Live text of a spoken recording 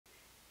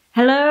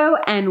Hello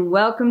and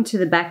welcome to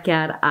the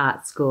Backyard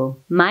Art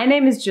School. My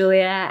name is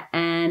Julia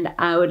and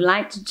I would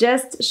like to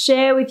just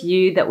share with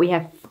you that we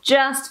have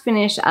just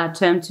finished our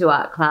Term 2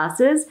 art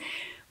classes,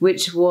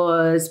 which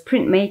was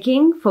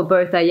printmaking for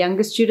both our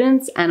younger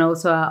students and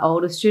also our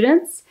older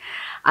students.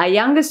 Our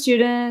younger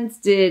students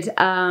did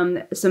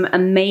some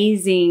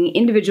amazing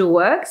individual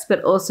works,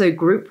 but also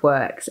group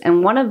works.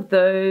 And one of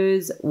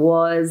those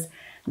was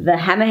the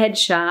hammerhead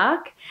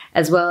shark,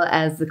 as well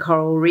as the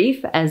coral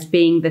reef as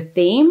being the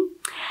theme.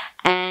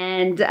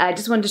 And I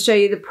just wanted to show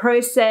you the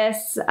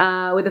process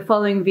with the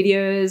following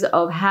videos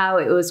of how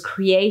it was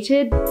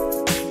created.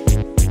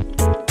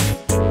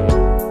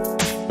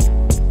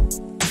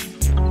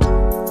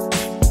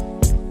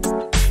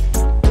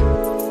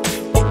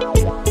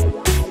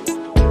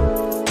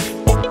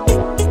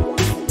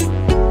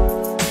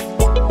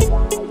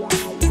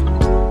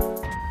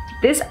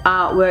 This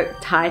artwork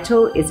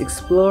title is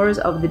Explorers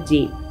of the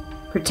Deep,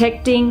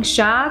 Protecting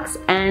Sharks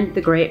and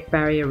the Great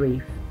Barrier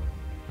Reef.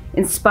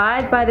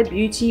 Inspired by the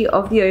beauty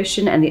of the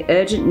ocean and the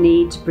urgent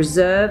need to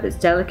preserve its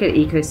delicate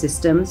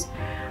ecosystems,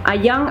 our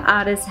young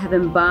artists have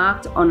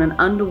embarked on an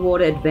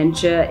underwater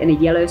adventure in a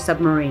yellow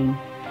submarine.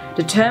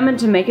 Determined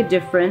to make a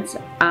difference,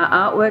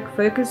 our artwork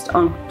focused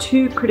on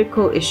two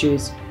critical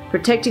issues: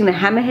 protecting the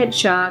hammerhead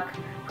shark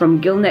from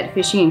gillnet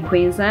fishing in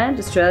Queensland,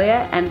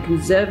 Australia, and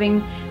conserving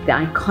the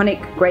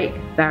iconic Great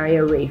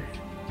Barrier Reef.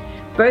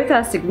 Both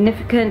are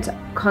significant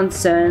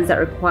concerns that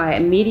require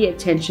immediate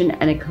attention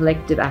and a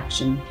collective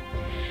action.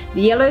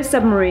 The yellow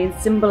submarine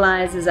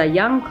symbolizes our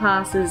young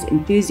class's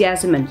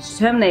enthusiasm and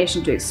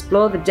determination to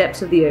explore the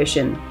depths of the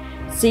ocean,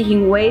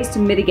 seeking ways to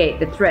mitigate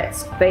the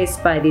threats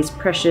faced by these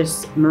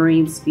precious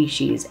marine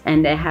species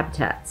and their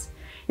habitats.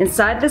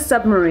 Inside the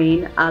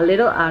submarine, our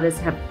little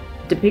artists have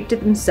depicted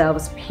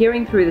themselves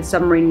peering through the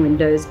submarine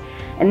windows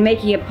and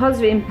making a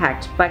positive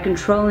impact by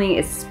controlling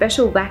its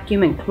special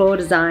vacuum and claw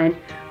design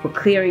for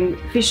clearing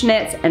fish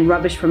nets and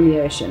rubbish from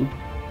the ocean,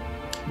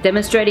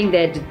 demonstrating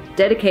their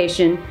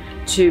dedication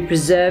to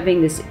preserving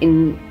this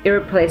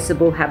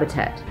irreplaceable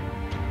habitat.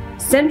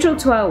 Central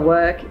to our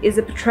work is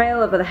a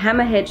portrayal of the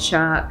hammerhead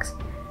sharks,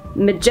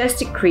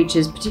 majestic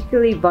creatures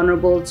particularly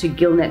vulnerable to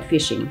gillnet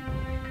fishing.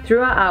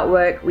 Through our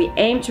artwork, we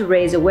aim to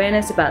raise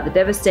awareness about the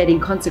devastating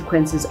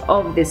consequences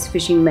of this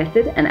fishing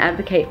method and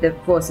advocate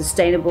for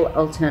sustainable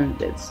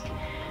alternatives.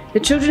 The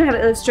children have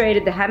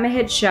illustrated the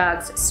hammerhead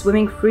sharks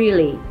swimming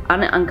freely,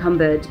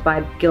 unencumbered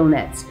by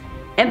gillnets,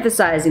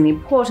 emphasizing the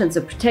importance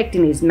of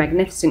protecting these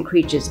magnificent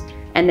creatures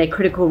and their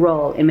critical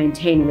role in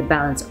maintaining the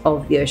balance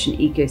of the ocean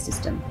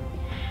ecosystem.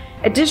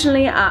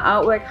 Additionally,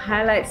 our artwork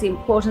highlights the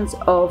importance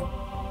of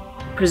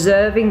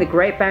preserving the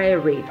Great Barrier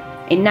Reef,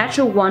 a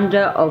natural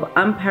wonder of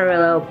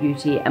unparalleled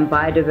beauty and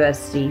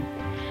biodiversity.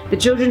 The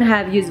children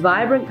have used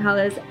vibrant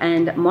colors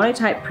and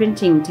monotype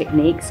printing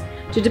techniques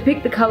to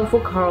depict the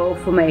colorful coral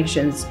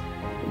formations,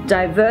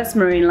 diverse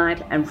marine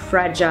life, and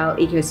fragile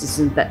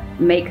ecosystems that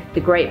make the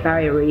Great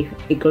Barrier Reef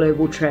a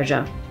global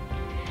treasure.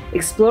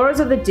 Explorers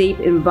of the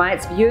Deep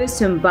invites viewers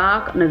to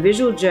embark on a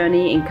visual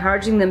journey,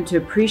 encouraging them to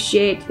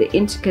appreciate the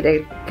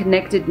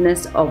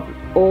interconnectedness of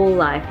all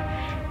life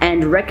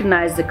and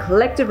recognize the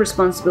collective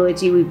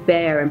responsibility we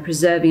bear in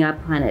preserving our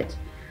planet.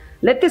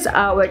 Let this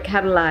artwork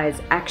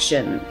catalyze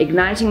action,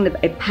 igniting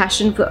a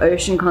passion for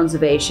ocean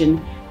conservation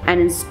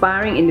and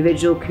inspiring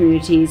individual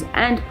communities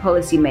and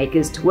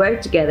policymakers to work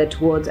together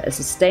towards a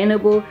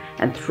sustainable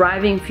and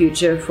thriving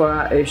future for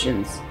our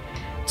oceans.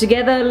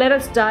 Together, let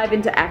us dive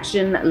into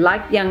action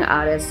like young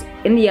artists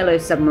in the yellow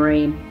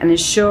submarine and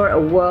ensure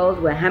a world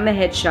where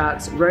hammerhead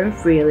sharks roam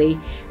freely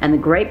and the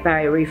Great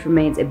Barrier Reef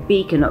remains a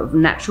beacon of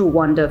natural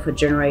wonder for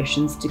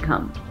generations to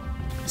come.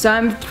 So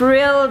I'm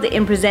thrilled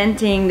in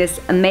presenting this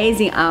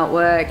amazing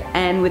artwork,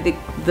 and with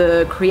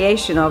the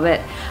creation of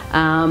it.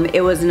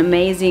 It was an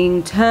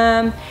amazing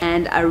term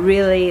and I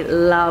really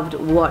loved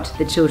what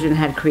the children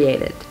had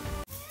created.